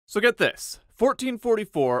So get this.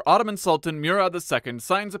 1444, Ottoman Sultan Murad II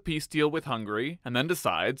signs a peace deal with Hungary and then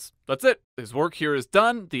decides, that's it, his work here is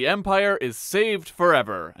done, the empire is saved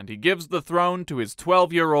forever, and he gives the throne to his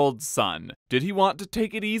 12-year-old son. Did he want to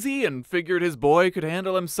take it easy and figured his boy could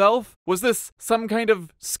handle himself? Was this some kind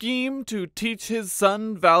of scheme to teach his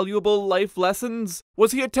son valuable life lessons?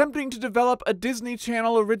 Was he attempting to develop a Disney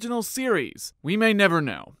Channel original series? We may never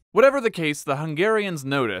know. Whatever the case, the Hungarians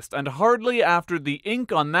noticed, and hardly after the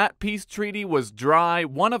ink on that peace treaty was dry,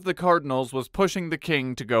 one of the cardinals was pushing the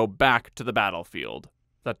king to go back to the battlefield.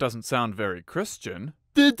 That doesn't sound very Christian.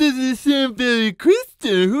 That doesn't sound very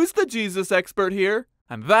Christian. Who's the Jesus expert here?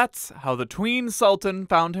 And that's how the tween sultan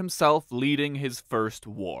found himself leading his first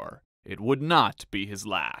war. It would not be his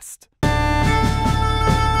last.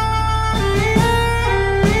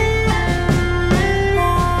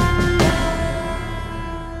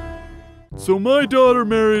 So my daughter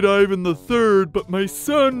married Ivan III, but my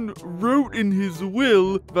son wrote in his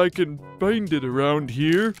will, if I can find it around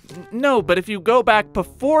here. No, but if you go back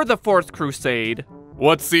before the Fourth Crusade...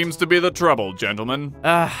 What seems to be the trouble, gentlemen?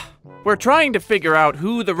 We're trying to figure out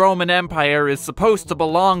who the Roman Empire is supposed to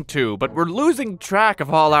belong to, but we're losing track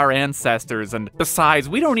of all our ancestors, and besides,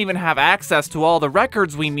 we don't even have access to all the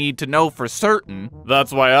records we need to know for certain.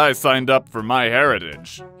 That's why I signed up for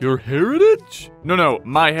MyHeritage. Your heritage? No,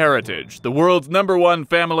 MyHeritage, the world's #1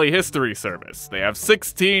 family history service. They have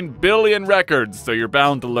 16 billion records, so you're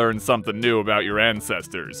bound to learn something new about your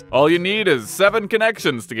ancestors. All you need is 7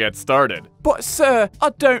 connections to get started. But sir,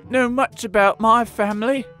 I don't know much about my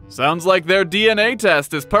family. Sounds like their DNA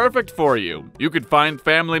test is perfect for you. You could find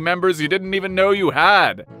family members you didn't even know you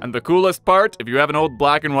had. And the coolest part, if you have an old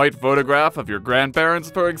black and white photograph of your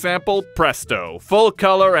grandparents, for example, presto, full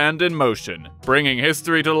color and in motion. Bringing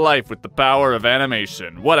history to life with the power of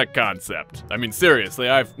animation. What a concept. I mean, seriously,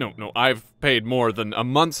 I've paid more than a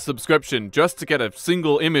month's subscription just to get a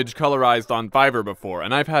single image colorized on Fiverr before,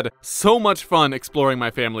 and I've had so much fun exploring my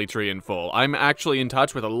family tree in full. I'm actually in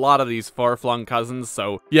touch with a lot of these far-flung cousins,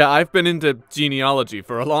 so yeah, I've been into genealogy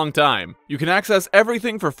for a long time. You can access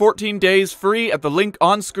everything for 14 days free at the link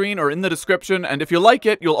on screen or in the description, and if you like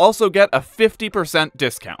it, you'll also get a 50%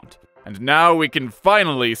 discount. And now we can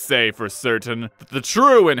finally say for certain that the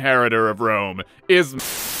true inheritor of Rome is...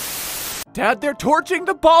 Dad, they're torching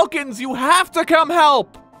the Balkans! You have to come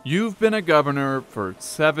help! You've been a governor for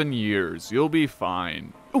 7 years. You'll be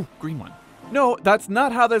fine. Ooh, green one. No, that's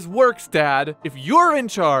not how this works, Dad. If you're in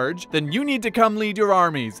charge, then you need to come lead your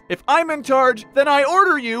armies. If I'm in charge, then I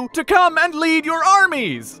order you to come and lead your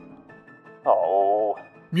armies! Oh...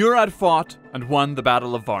 Murad fought and won the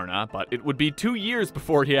Battle of Varna, but it would be 2 years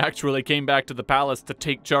before he actually came back to the palace to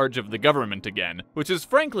take charge of the government again, which is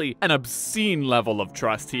frankly an obscene level of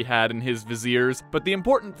trust he had in his viziers. But the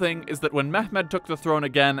important thing is that when Mehmed took the throne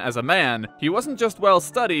again as a man, he wasn't just well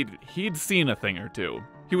studied, he'd seen a thing or two.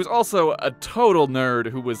 He was also a total nerd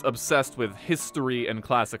who was obsessed with history and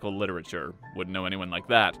classical literature. Wouldn't know anyone like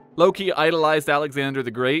that. Loki idolized Alexander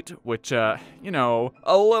the Great, which, you know,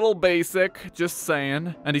 a little basic, just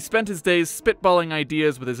saying. And he spent his days spitballing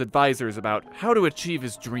ideas with his advisors about how to achieve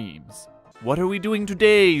his dreams. What are we doing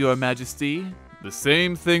today, Your Majesty? The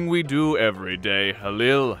same thing we do every day,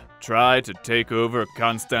 Halil. Try to take over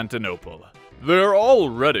Constantinople. They're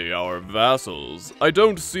already our vassals. I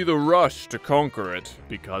don't see the rush to conquer it,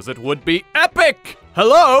 because it would be epic!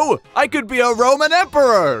 Hello? I could be a Roman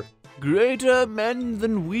emperor! Greater men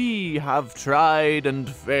than we have tried and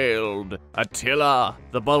failed. Attila,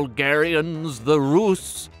 the Bulgarians, the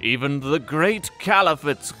Rus, even the great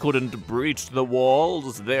caliphates couldn't breach the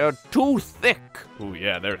walls. They're too thick. Oh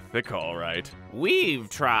yeah, they're thick all right. We've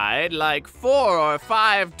tried like 4 or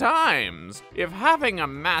 5 times. If having a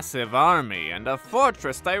massive army and a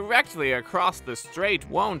fortress directly across the strait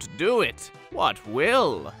won't do it, what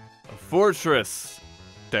will? A fortress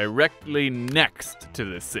directly next to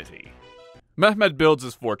the city. Mehmed builds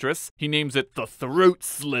his fortress, he names it the Throat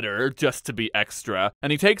Slitter just to be extra,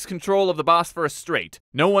 and he takes control of the Bosphorus Strait.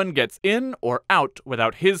 No one gets in or out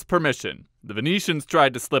without his permission. The Venetians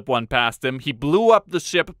tried to slip one past him, he blew up the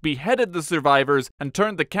ship, beheaded the survivors, and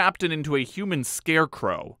turned the captain into a human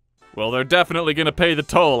scarecrow. Well, they're definitely gonna pay the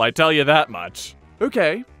toll, I tell you that much.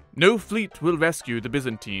 Okay, no fleet will rescue the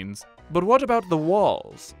Byzantines. But what about the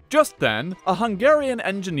walls? Just then, a Hungarian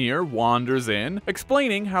engineer wanders in,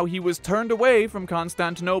 explaining how he was turned away from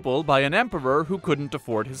Constantinople by an emperor who couldn't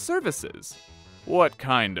afford his services. What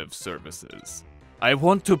kind of services? I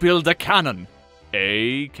want to build a cannon.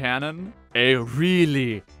 A cannon? A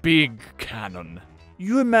really big cannon.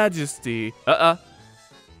 Your Majesty.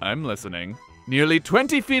 I'm listening. nearly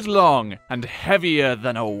 20 feet long and heavier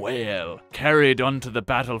than a whale, carried onto the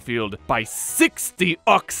battlefield by 60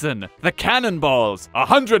 oxen. The cannonballs,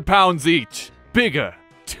 100 pounds each. Bigger,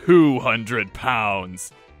 200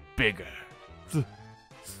 pounds. Bigger.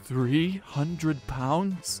 300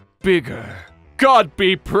 pounds? Bigger. God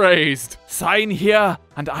be praised! Sign here,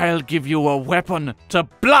 and I'll give you a weapon to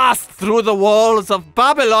blast through the walls of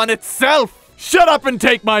Babylon itself! Shut up and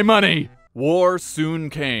take my money! War soon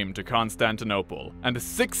came to Constantinople, and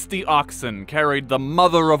 60 oxen carried the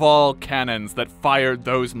mother of all cannons that fired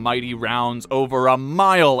those mighty rounds over a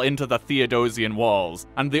mile into the Theodosian walls,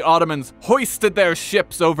 and the Ottomans hoisted their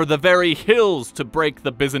ships over the very hills to break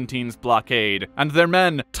the Byzantines' blockade, and their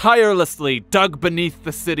men tirelessly dug beneath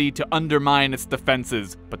the city to undermine its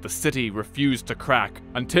defenses, but the city refused to crack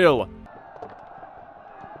until...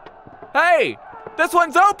 Hey! This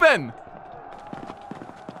one's open!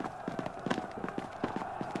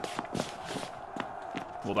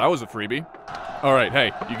 Well, that was a freebie. All right,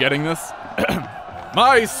 hey, you getting this?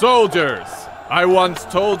 My soldiers! I once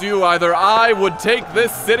told you either I would take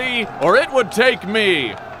this city or it would take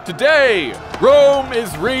me. Today, Rome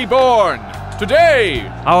is reborn. Today,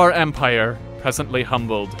 our empire, presently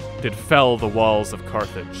humbled, did fell the walls of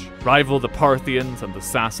Carthage, rival the Parthians and the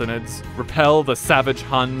Sassanids, repel the savage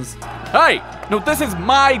Huns. Hey, no, this is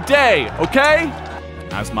my day, okay?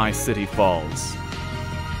 As my city falls,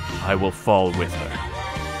 I will fall with her.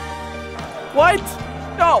 What?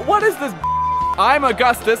 No, what is this? I'm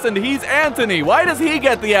Augustus and he's Antony. Why does he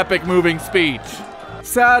get the epic moving speech?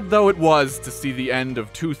 Sad though it was to see the end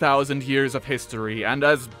of 2,000 years of history, and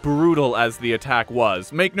as brutal as the attack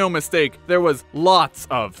was, make no mistake, there was lots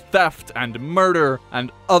of theft and murder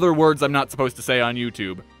and other words I'm not supposed to say on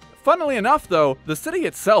YouTube. Funnily enough, though, the city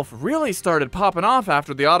itself really started popping off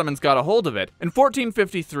after the Ottomans got a hold of it. In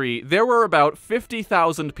 1453, there were about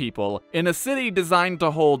 50,000 people in a city designed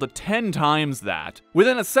to hold 10 times that.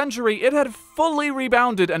 Within a century, it had fully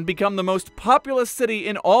rebounded and become the most populous city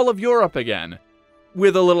in all of Europe again,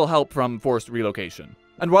 with a little help from forced relocation.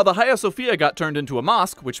 And while the Hagia Sophia got turned into a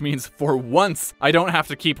mosque, which means for once I don't have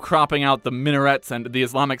to keep cropping out the minarets and the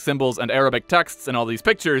Islamic symbols and Arabic texts in all these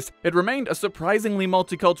pictures, it remained a surprisingly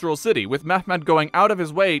multicultural city, with Mehmed going out of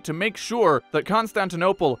his way to make sure that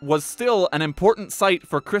Constantinople was still an important site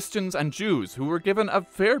for Christians and Jews, who were given a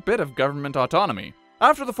fair bit of government autonomy.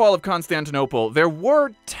 After the fall of Constantinople, there were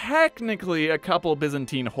technically a couple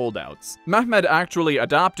Byzantine holdouts. Mehmed actually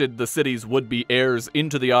adopted the city's would-be heirs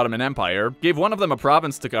into the Ottoman Empire, gave one of them a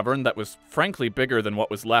province to govern that was frankly bigger than what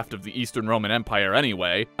was left of the Eastern Roman Empire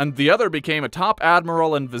anyway, and the other became a top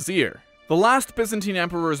admiral and vizier. The last Byzantine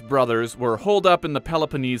emperor's brothers were holed up in the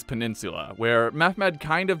Peloponnese Peninsula, where Mehmed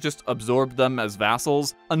kind of just absorbed them as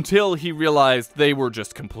vassals until he realized they were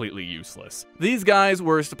just completely useless. These guys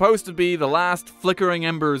were supposed to be the last flickering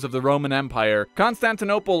embers of the Roman Empire.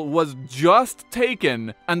 Constantinople was just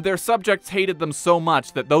taken, and their subjects hated them so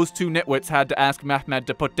much that those two nitwits had to ask Mehmed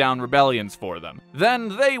to put down rebellions for them.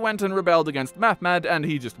 Then they went and rebelled against Mehmed, and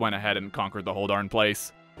he just went ahead and conquered the whole darn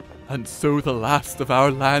place. And so the last of our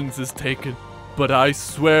lands is taken. But I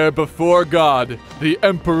swear before God, the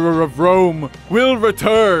Emperor of Rome will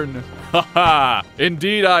return. Ha ha!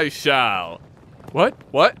 Indeed I shall.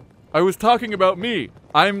 What? I was talking about me.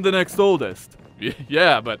 I'm the next oldest.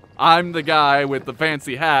 Yeah, but I'm the guy with the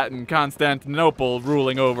fancy hat in Constantinople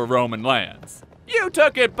ruling over Roman lands. You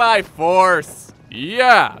took it by force.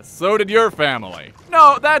 Yeah, so did your family.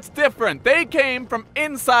 No, that's different. They came from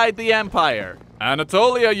inside the empire.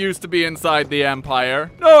 Anatolia used to be inside the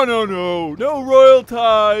empire. No royal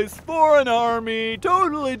ties, foreign army,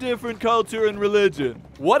 totally different culture and religion.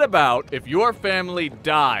 What about if your family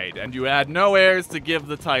died and you had no heirs to give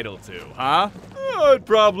the title to, huh? I'd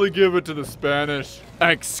probably give it to the Spanish.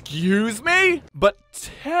 Excuse me? But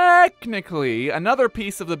technically, another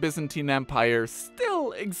piece of the Byzantine Empire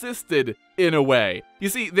still existed in a way. You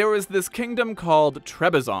see, there was this kingdom called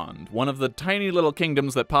Trebizond, one of the tiny little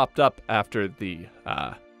kingdoms that popped up after the,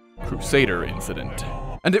 Crusader incident.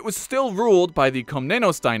 And it was still ruled by the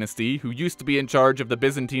Komnenos dynasty, who used to be in charge of the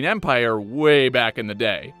Byzantine Empire way back in the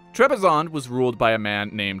day. Trebizond was ruled by a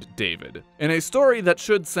man named David. In a story that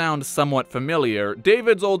should sound somewhat familiar,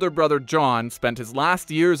 David's older brother John spent his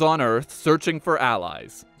last years on Earth searching for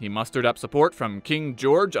allies. He mustered up support from King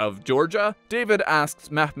George of Georgia. David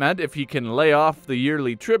asks Mehmed if he can lay off the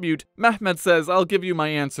yearly tribute. Mehmed says, "I'll give you my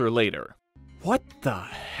answer later." What the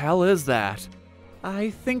hell is that?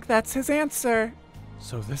 I think that's his answer.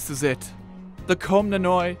 So this is it. The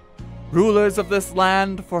Komnenoi, rulers of this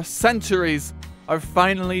land for centuries, are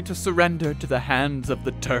finally to surrender to the hands of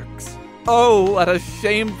the Turks. Oh, what a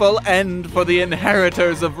shameful end for the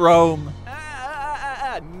inheritors of Rome.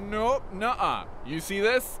 Nope, nuh-uh. You see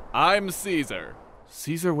this? I'm Caesar.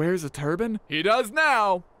 Caesar wears a turban? He does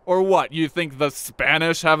now. Or what, you think the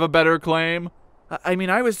Spanish have a better claim? I mean,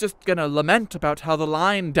 I was just gonna lament about how the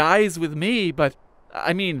line dies with me, but,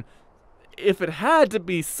 I mean, if it had to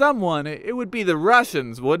be someone, it would be the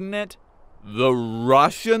Russians, wouldn't it? The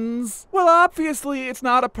Russians? Well, obviously, it's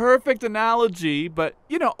not a perfect analogy, but,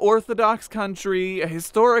 you know, Orthodox country,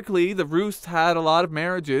 historically, the Rus had a lot of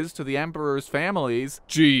marriages to the emperor's families.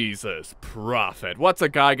 Jesus, prophet, what's a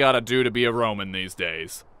guy gotta do to be a Roman these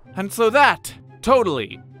days? And so that,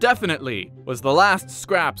 totally, definitely, was the last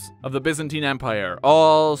scraps of the Byzantine Empire,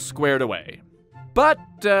 all squared away. But,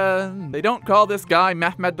 they don't call this guy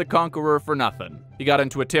Mehmed the Conqueror for nothing. He got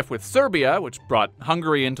into a tiff with Serbia, which brought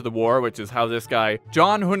Hungary into the war, which is how this guy,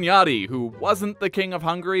 John Hunyadi, who wasn't the king of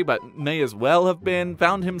Hungary, but may as well have been,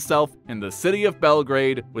 found himself in the city of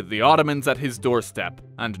Belgrade with the Ottomans at his doorstep,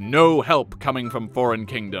 and no help coming from foreign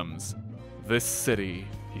kingdoms. This city,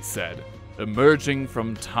 he said, emerging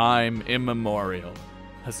from time immemorial,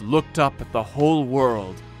 has looked up at the whole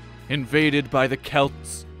world, invaded by the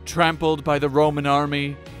Celts, trampled by the Roman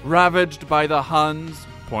army, ravaged by the Huns,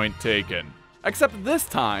 point taken. Except this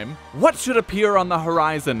time, what should appear on the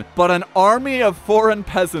horizon but an army of foreign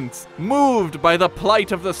peasants, moved by the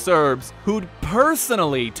plight of the Serbs, who'd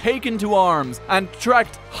personally taken to arms and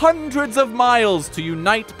trekked hundreds of miles to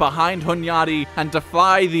unite behind Hunyadi and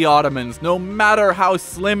defy the Ottomans, no matter how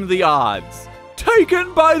slim the odds.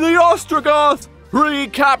 Taken by the Ostrogoths,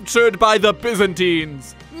 recaptured by the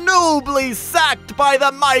Byzantines, nobly sacked by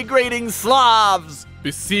the migrating Slavs,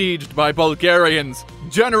 besieged by Bulgarians,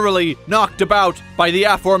 generally knocked about by the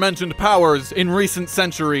aforementioned powers in recent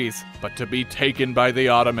centuries. But to be taken by the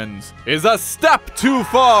Ottomans is a step too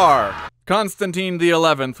far! Constantine XI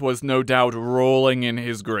was no doubt rolling in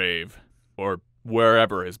his grave, or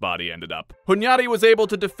wherever his body ended up. Hunyadi was able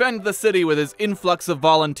to defend the city with his influx of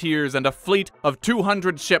volunteers and a fleet of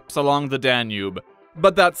 200 ships along the Danube.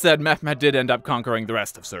 But that said, Mehmed did end up conquering the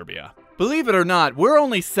rest of Serbia. Believe it or not, we're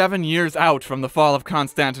only 7 years out from the fall of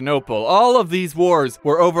Constantinople. All of these wars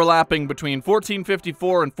were overlapping between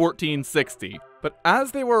 1454 and 1460. But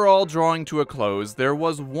as they were all drawing to a close, there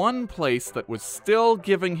was one place that was still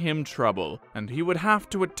giving him trouble, and he would have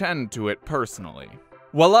to attend to it personally.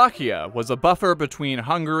 Wallachia was a buffer between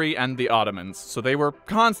Hungary and the Ottomans, so they were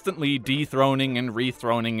constantly dethroning and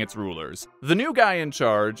rethroning its rulers. The new guy in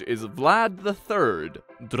charge is Vlad III,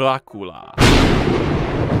 Dracula.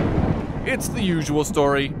 It's the usual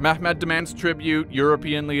story. Mehmed demands tribute,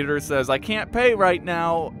 European leader says, I can't pay right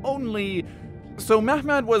now, only... So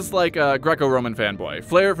Mehmed was like a Greco-Roman fanboy,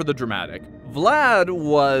 flair for the dramatic. Vlad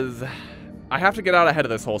was... I have to get out ahead of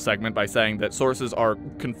this whole segment by saying that sources are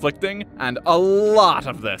conflicting, and a lot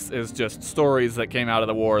of this is just stories that came out of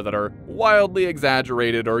the war that are wildly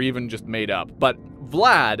exaggerated or even just made up. But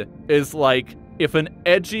Vlad is like if an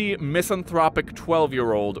edgy, misanthropic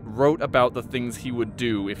 12-year-old wrote about the things he would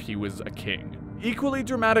do if he was a king. Equally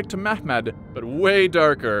dramatic to Mehmed, but way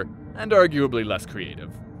darker and arguably less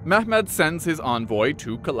creative. Mehmed sends his envoy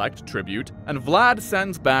to collect tribute, and Vlad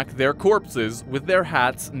sends back their corpses with their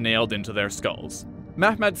hats nailed into their skulls.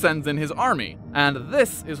 Mehmed sends in his army, and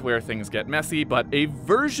this is where things get messy, but a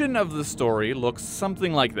version of the story looks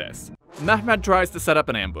something like this. Mehmed tries to set up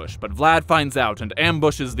an ambush, but Vlad finds out and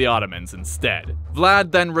ambushes the Ottomans instead.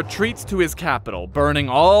 Vlad then retreats to his capital, burning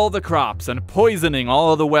all the crops and poisoning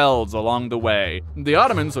all the wells along the way. The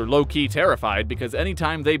Ottomans are low-key terrified because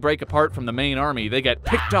anytime they break apart from the main army, they get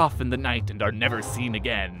picked off in the night and are never seen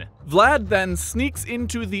again. Vlad then sneaks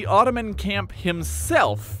into the Ottoman camp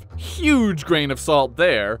himself, huge grain of salt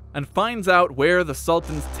there, and finds out where the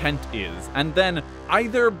Sultan's tent is, and then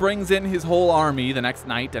either brings in his whole army the next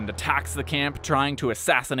night and attacks the camp trying to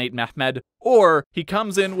assassinate Mehmed, or he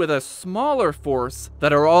comes in with a smaller force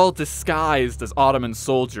that are all disguised as Ottoman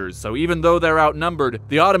soldiers, so even though they're outnumbered,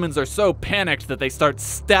 the Ottomans are so panicked that they start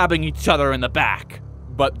stabbing each other in the back.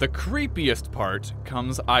 But the creepiest part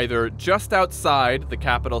comes either just outside the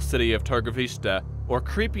capital city of Târgovişte, or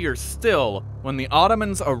creepier still, when the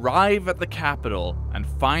Ottomans arrive at the capital and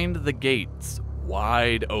find the gates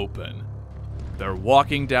wide open. They're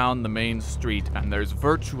walking down the main street and there's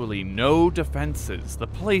virtually no defenses. The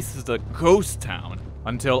place is a ghost town,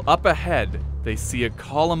 until up ahead they see a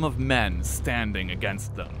column of men standing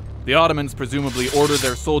against them. The Ottomans presumably order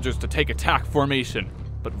their soldiers to take attack formation,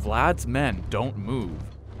 but Vlad's men don't move.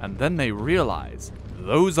 And then they realize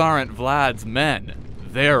those aren't Vlad's men,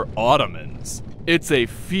 they're Ottomans. It's a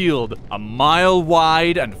field a mile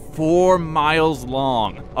wide and 4 miles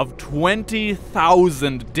long of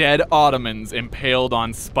 20,000 dead Ottomans impaled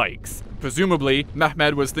on spikes. Presumably,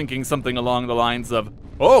 Mehmed was thinking something along the lines of,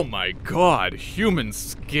 Oh my god, human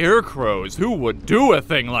scarecrows, who would do a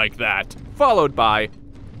thing like that? Followed by,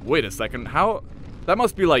 wait a second, how? That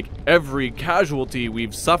must be like every casualty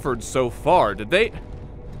we've suffered so far. Did they,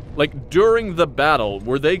 like during the battle,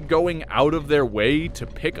 were they going out of their way to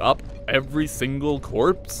pick up every single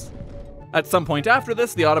corpse? At some point after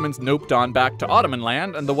this, the Ottomans noped on back to Ottoman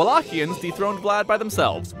land, and the Wallachians dethroned Vlad by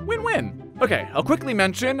themselves. Win-win. Okay, I'll quickly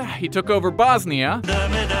mention, he took over Bosnia,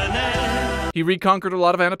 he reconquered a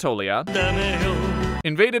lot of Anatolia,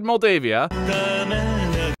 invaded Moldavia,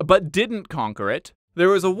 but didn't conquer it. There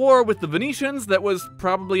was a war with the Venetians that was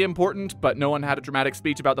probably important, but no one had a dramatic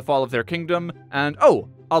speech about the fall of their kingdom, and oh,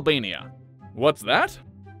 Albania. What's that?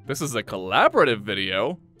 This is a collaborative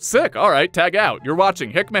video? Sick, alright, tag out. You're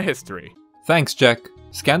watching Hikmah History. Thanks, Jack.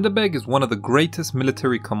 Skanderbeg is one of the greatest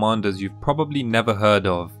military commanders you've probably never heard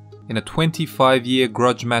of. In a 25-year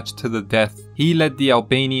grudge match to the death, he led the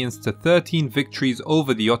Albanians to 13 victories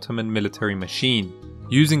over the Ottoman military machine.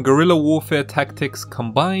 Using guerrilla warfare tactics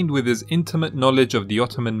combined with his intimate knowledge of the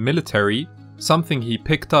Ottoman military, something he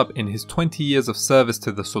picked up in his 20 years of service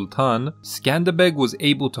to the Sultan, Skanderbeg was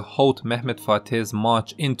able to halt Mehmed Fatih's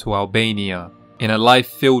march into Albania. In a life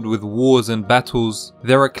filled with wars and battles,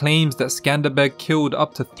 there are claims that Skanderbeg killed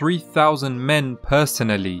up to 3,000 men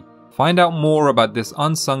personally. Find out more about this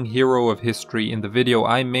unsung hero of history in the video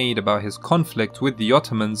I made about his conflict with the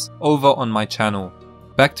Ottomans over on my channel.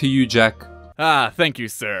 Back to you, Jack. Ah, thank you,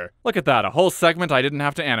 sir. Look at that, a whole segment I didn't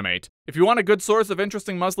have to animate. If you want a good source of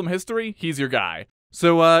interesting Muslim history, he's your guy.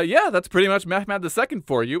 So, yeah, that's pretty much Mehmed II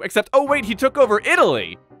for you, except, oh wait, he took over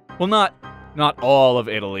Italy! Well, not all of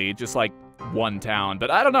Italy, just like one town, but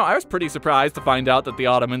I don't know, I was pretty surprised to find out that the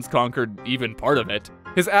Ottomans conquered even part of it.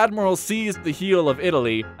 His admiral seized the heel of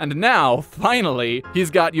Italy, and now, finally,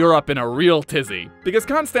 he's got Europe in a real tizzy. Because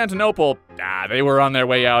Constantinople, they were on their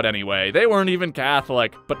way out anyway. They weren't even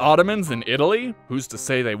Catholic. But Ottomans in Italy? Who's to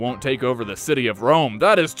say they won't take over the city of Rome?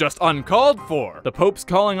 That is just uncalled for. The Pope's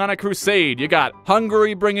calling on a crusade. You got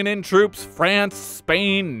Hungary bringing in troops, France,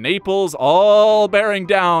 Spain, Naples, all bearing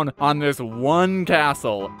down on this one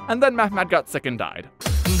castle. And then Mehmed got sick and died.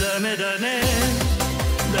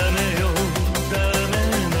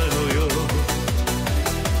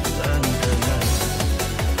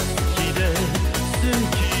 Hide 好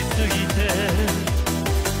きすぎて